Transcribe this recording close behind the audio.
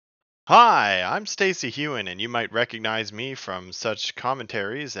Hi, I'm Stacy Hewen, and you might recognize me from such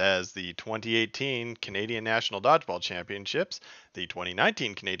commentaries as the 2018 Canadian National Dodgeball Championships, the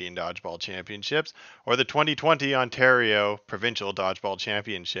 2019 Canadian Dodgeball Championships, or the 2020 Ontario Provincial Dodgeball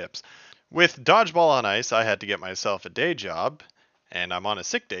Championships. With Dodgeball on Ice, I had to get myself a day job, and I'm on a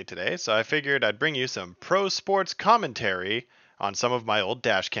sick day today, so I figured I'd bring you some pro sports commentary on some of my old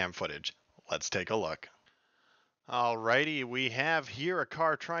dashcam footage. Let's take a look. Alrighty, we have here a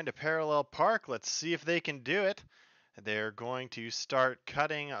car trying to parallel park. Let's see if they can do it. They're going to start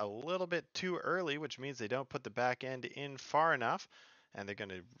cutting a little bit too early, which means they don't put the back end in far enough. And they're going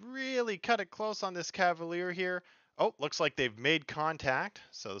to really cut it close on this Cavalier here. Oh, looks like they've made contact.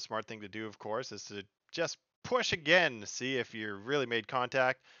 So the smart thing to do, of course, is to just push again to see if you really made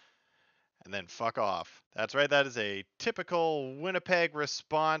contact and then fuck off. That's right, that is a typical Winnipeg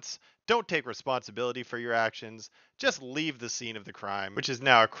response. Don't take responsibility for your actions. Just leave the scene of the crime, which is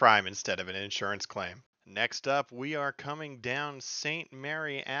now a crime instead of an insurance claim. Next up, we are coming down St.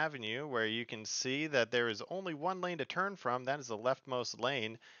 Mary Avenue, where you can see that there is only one lane to turn from. That is the leftmost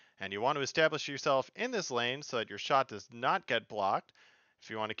lane. And you want to establish yourself in this lane so that your shot does not get blocked. If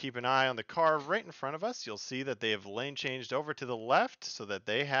you want to keep an eye on the car right in front of us, you'll see that they have lane changed over to the left so that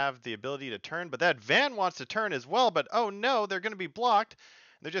they have the ability to turn. But that van wants to turn as well, but oh no, they're going to be blocked.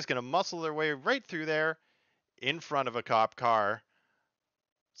 They're just going to muscle their way right through there in front of a cop car.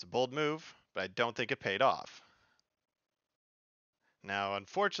 It's a bold move, but I don't think it paid off. Now,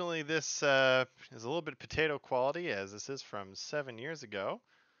 unfortunately, this is a little bit potato quality, as this is from 7 years ago.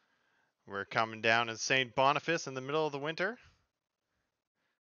 We're coming down in St. Boniface in the middle of the winter.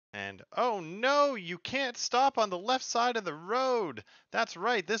 And oh no, you can't stop on the left side of the road. That's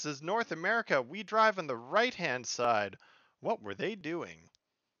right, this is North America. We drive on the right-hand side. What were they doing?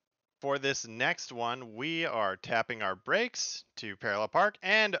 For this next one, we are tapping our brakes to parallel park.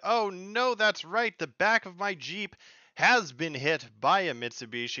 And oh no, that's right, the back of my Jeep has been hit by a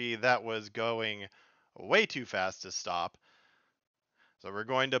Mitsubishi that was going way too fast to stop. So we're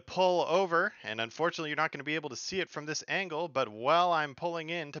going to pull over, and unfortunately you're not going to be able to see it from this angle, but while I'm pulling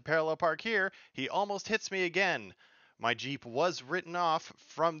in to parallel park here, he almost hits me again. My Jeep was written off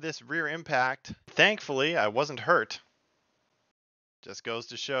from this rear impact. Thankfully, I wasn't hurt. Just goes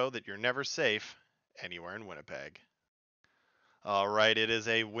to show that you're never safe anywhere in Winnipeg. All right, it is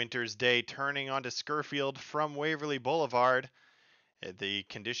a winter's day turning onto Skirfield from Waverly Boulevard. The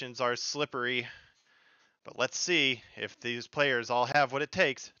conditions are slippery. But let's see if these players all have what it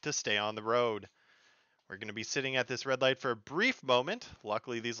takes to stay on the road. We're going to be sitting at this red light for a brief moment.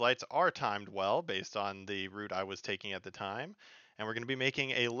 Luckily, these lights are timed well based on the route I was taking at the time. And we're going to be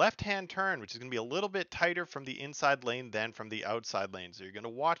making a left-hand turn, which is going to be a little bit tighter from the inside lane than from the outside lane. So you're going to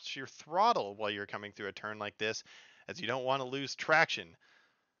watch your throttle while you're coming through a turn like this, as you don't want to lose traction.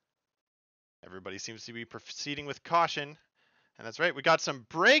 Everybody seems to be proceeding with caution. And that's right, we got some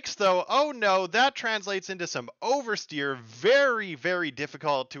brakes though. Oh no, that translates into some oversteer. Very, very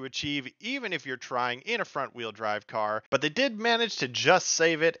difficult to achieve even if you're trying in a front wheel drive car. But they did manage to just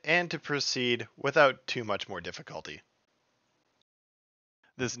save it and to proceed without too much more difficulty.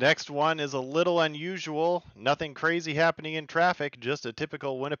 This next one is a little unusual. Nothing crazy happening in traffic, just a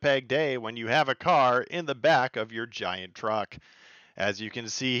typical Winnipeg day when you have a car in the back of your giant truck. As you can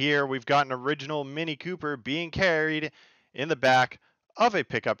see here, we've got an original Mini Cooper being carried in the back of a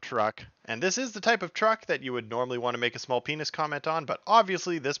pickup truck. And this is the type of truck that you would normally want to make a small penis comment on, but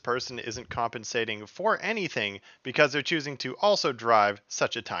obviously this person isn't compensating for anything because they're choosing to also drive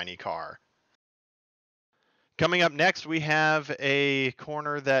such a tiny car. Coming up next, we have a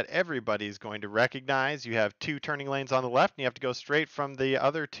corner that everybody's going to recognize. You have two turning lanes on the left, and you have to go straight from the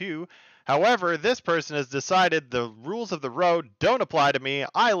other two. However, this person has decided the rules of the road don't apply to me.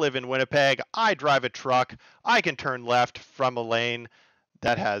 I live in Winnipeg. I drive a truck. I can turn left from a lane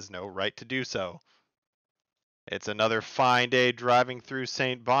that has no right to do so. It's another fine day driving through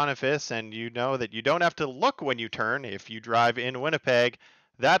St. Boniface, and you know that you don't have to look when you turn if you drive in Winnipeg.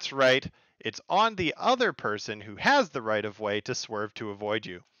 That's right. It's on the other person who has the right of way to swerve to avoid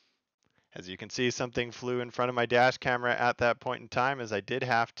you. As you can see, something flew in front of my dash camera at that point in time as I did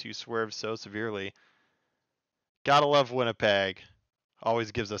have to swerve so severely. Gotta love Winnipeg.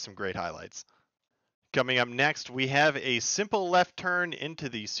 Always gives us some great highlights. Coming up next, we have a simple left turn into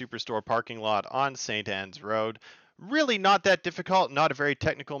the Superstore parking lot on St. Anne's Road. Really not that difficult, not a very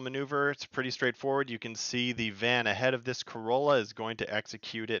technical maneuver. It's pretty straightforward. You can see the van ahead of this Corolla is going to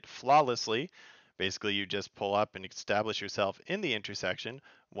execute it flawlessly. Basically, you just pull up and establish yourself in the intersection.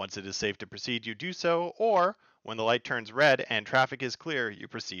 Once it is safe to proceed, you do so, or when the light turns red and traffic is clear, you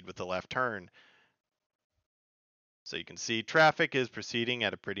proceed with the left turn. So you can see traffic is proceeding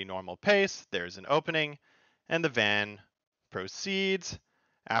at a pretty normal pace. There's an opening, and the van proceeds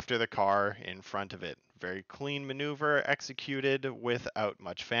after the car in front of it. Very clean maneuver executed without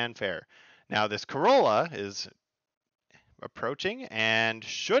much fanfare. Now, this Corolla is approaching and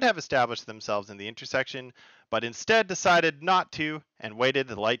should have established themselves in the intersection, but instead decided not to and waited.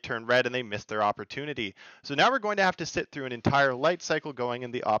 The light turned red and they missed their opportunity. So now we're going to have to sit through an entire light cycle going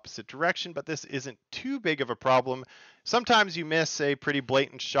in the opposite direction, but this isn't too big of a problem. Sometimes you miss a pretty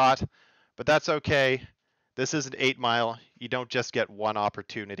blatant shot, but that's okay. This is an 8 Mile. You don't just get one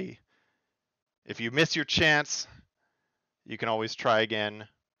opportunity. If you miss your chance, you can always try again.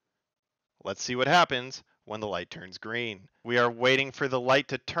 Let's see what happens when the light turns green. We are waiting for the light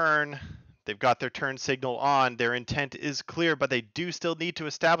to turn. They've got their turn signal on. Their intent is clear, but they do still need to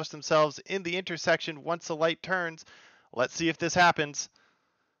establish themselves in the intersection once the light turns. Let's see if this happens.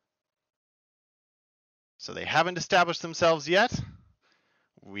 So they haven't established themselves yet.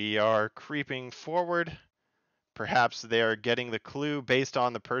 We are creeping forward. Perhaps they are getting the clue based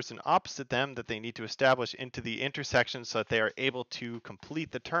on the person opposite them that they need to establish into the intersection so that they are able to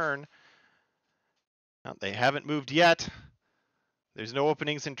complete the turn. Now, they haven't moved yet. There's no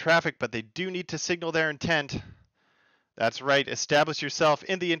openings in traffic, but they do need to signal their intent. That's right. Establish yourself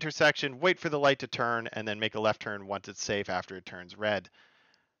in the intersection, wait for the light to turn, and then make a left turn once it's safe after it turns red.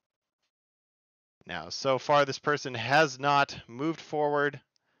 Now, so far, this person has not moved forward.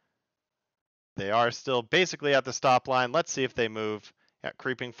 They are still basically at the stop line. Let's see if they move. Yeah,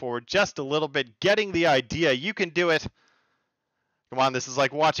 creeping forward just a little bit, getting the idea. You can do it. Come on, this is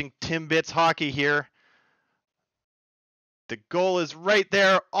like watching Timbits hockey here. The goal is right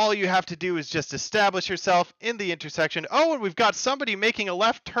there. All you have to do is just establish yourself in the intersection. Oh, and we've got somebody making a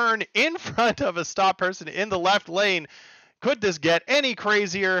left turn in front of a stop person in the left lane. Could this get any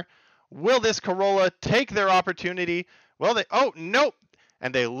crazier? Will this Corolla take their opportunity? Well, oh, nope.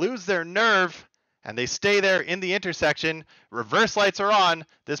 And they lose their nerve, and they stay there in the intersection. Reverse lights are on.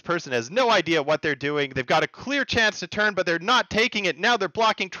 This person has no idea what they're doing. They've got a clear chance to turn, but they're not taking it. Now they're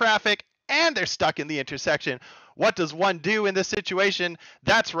blocking traffic, and they're stuck in the intersection. What does one do in this situation?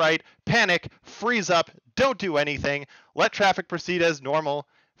 That's right. Panic, freeze up, don't do anything. Let traffic proceed as normal.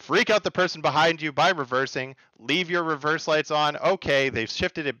 Freak out the person behind you by reversing. Leave your reverse lights on. Okay, they've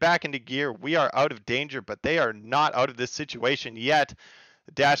shifted it back into gear. We are out of danger, but they are not out of this situation yet.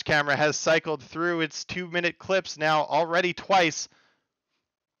 The dash camera has cycled through its 2-minute clips now already twice.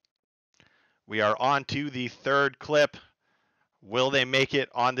 We are on to the third clip. Will they make it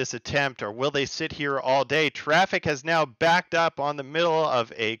on this attempt, or will they sit here all day? Traffic has now backed up on the middle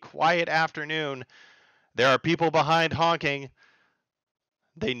of a quiet afternoon. There are people behind honking.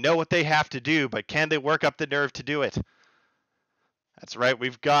 They know what they have to do, but can they work up the nerve to do it? That's right,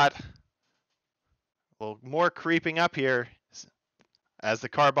 we've got a little more creeping up here. As the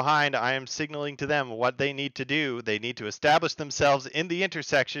car behind, I am signaling to them what they need to do. They need to establish themselves in the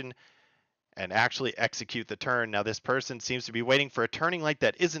intersection and actually execute the turn. Now, this person seems to be waiting for a turning light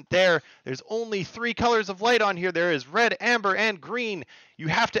that isn't there. There's only 3 colors of light on here. There is red, amber, and green. You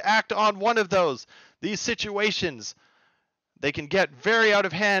have to act on one of those. These situations, they can get very out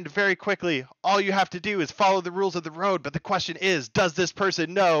of hand very quickly. All you have to do is follow the rules of the road. But the question is, does this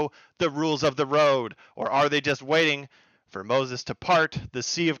person know the rules of the road? Or are they just waiting for Moses to part the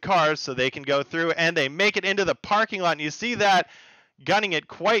sea of cars so they can go through? And they make it into the parking lot. And you see that gunning it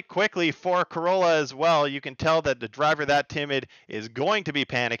quite quickly for Corolla as well. You can tell that the driver that timid is going to be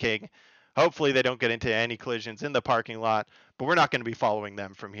panicking. Hopefully they don't get into any collisions in the parking lot, but we're not going to be following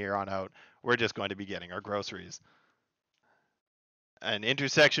them from here on out. We're just going to be getting our groceries. An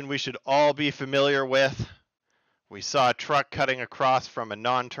intersection we should all be familiar with. We saw a truck cutting across from a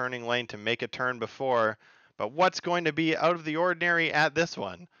non-turning lane to make a turn before, but what's going to be out of the ordinary at this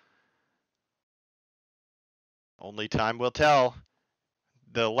one? Only time will tell.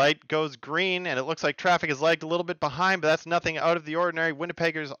 The light goes green, and it looks like traffic is lagged a little bit behind, but that's nothing out of the ordinary.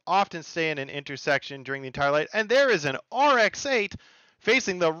 Winnipeggers often stay in an intersection during the entire light, and there is an RX-8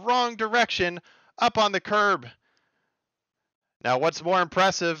 facing the wrong direction up on the curb. Now, what's more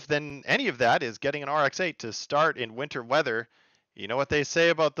impressive than any of that is getting an RX-8 to start in winter weather. You know what they say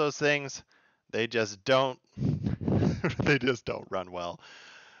about those things? They just don't. They just don't run well.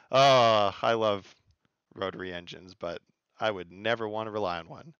 Oh, I love rotary engines, but I would never want to rely on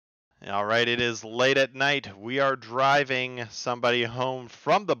one. All right, it is late at night. We are driving somebody home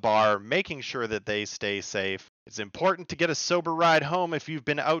from the bar, making sure that they stay safe. It's important to get a sober ride home. If you've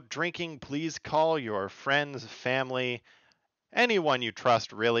been out drinking, please call your friends, family, Anyone you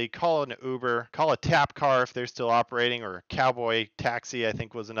trust, really. Call an Uber, call a tap car if they're still operating, or a cowboy taxi, I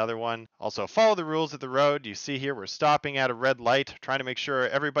think was another one. Also, follow the rules of the road. You see here, we're stopping at a red light, trying to make sure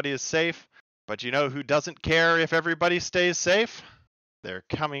everybody is safe. But you know who doesn't care if everybody stays safe? They're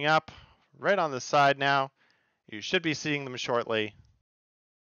coming up right on the side now. You should be seeing them shortly.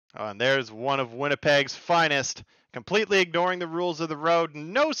 Oh, and there's one of Winnipeg's finest, completely ignoring the rules of the road.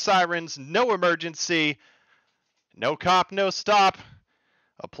 No sirens, no emergency, no cop, no stop.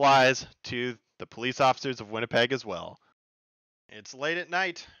 Applies to the police officers of Winnipeg as well. It's late at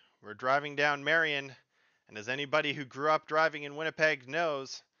night. We're driving down Marion, and as anybody who grew up driving in Winnipeg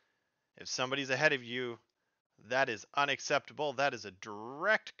knows, if somebody's ahead of you, that is unacceptable. That is a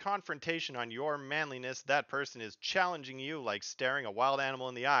direct confrontation on your manliness. That person is challenging you like staring a wild animal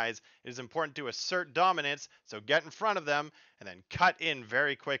in the eyes. It is important to assert dominance, so get in front of them and then cut in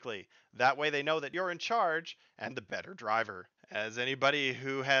very quickly. That way they know that you're in charge and the better driver. As anybody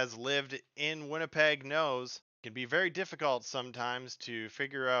who has lived in Winnipeg knows, it can be very difficult sometimes to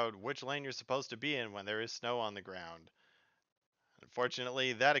figure out which lane you're supposed to be in when there is snow on the ground.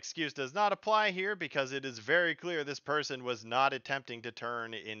 Unfortunately, that excuse does not apply here because it is very clear this person was not attempting to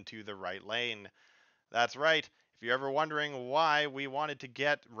turn into the right lane. That's right. If you're ever wondering why we wanted to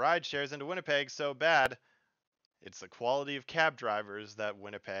get ride shares into Winnipeg so bad, it's the quality of cab drivers that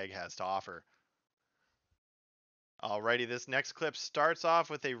Winnipeg has to offer. Alrighty, this next clip starts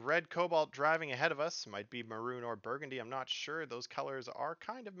off with a red Cobalt driving ahead of us. Might be maroon or burgundy, I'm not sure. Those colors are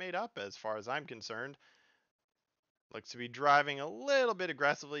kind of made up as far as I'm concerned. Looks to be driving a little bit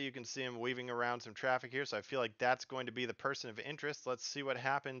aggressively. You can see him weaving around some traffic here, so I feel like that's going to be the person of interest. Let's see what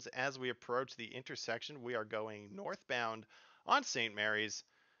happens as we approach the intersection. We are going northbound on St. Mary's.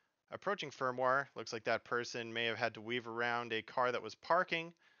 Approaching Fermor, looks like that person may have had to weave around a car that was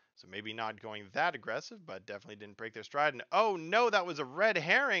parking, so maybe not going that aggressive, but definitely didn't break their stride. And oh no, that was a red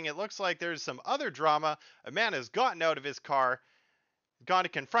herring. It looks like there's some other drama. A man has gotten out of his car, gone to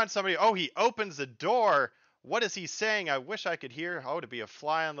confront somebody. Oh, he opens the door. What is he saying? I wish I could hear. Oh, to be a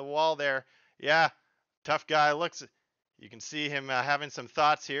fly on the wall there. Yeah, tough guy. Looks, you can see him having some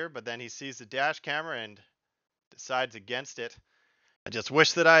thoughts here, but then he sees the dash camera and decides against it. I just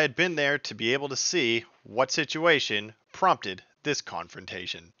wish that I had been there to be able to see what situation prompted this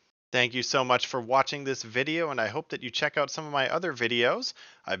confrontation. Thank you so much for watching this video, and I hope that you check out some of my other videos.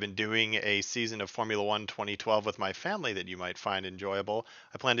 I've been doing a season of Formula 1 2012 with my family that you might find enjoyable.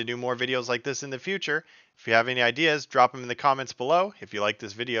 I plan to do more videos like this in the future. If you have any ideas, drop them in the comments below. If you like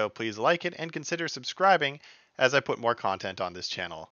this video, please like it and consider subscribing as I put more content on this channel.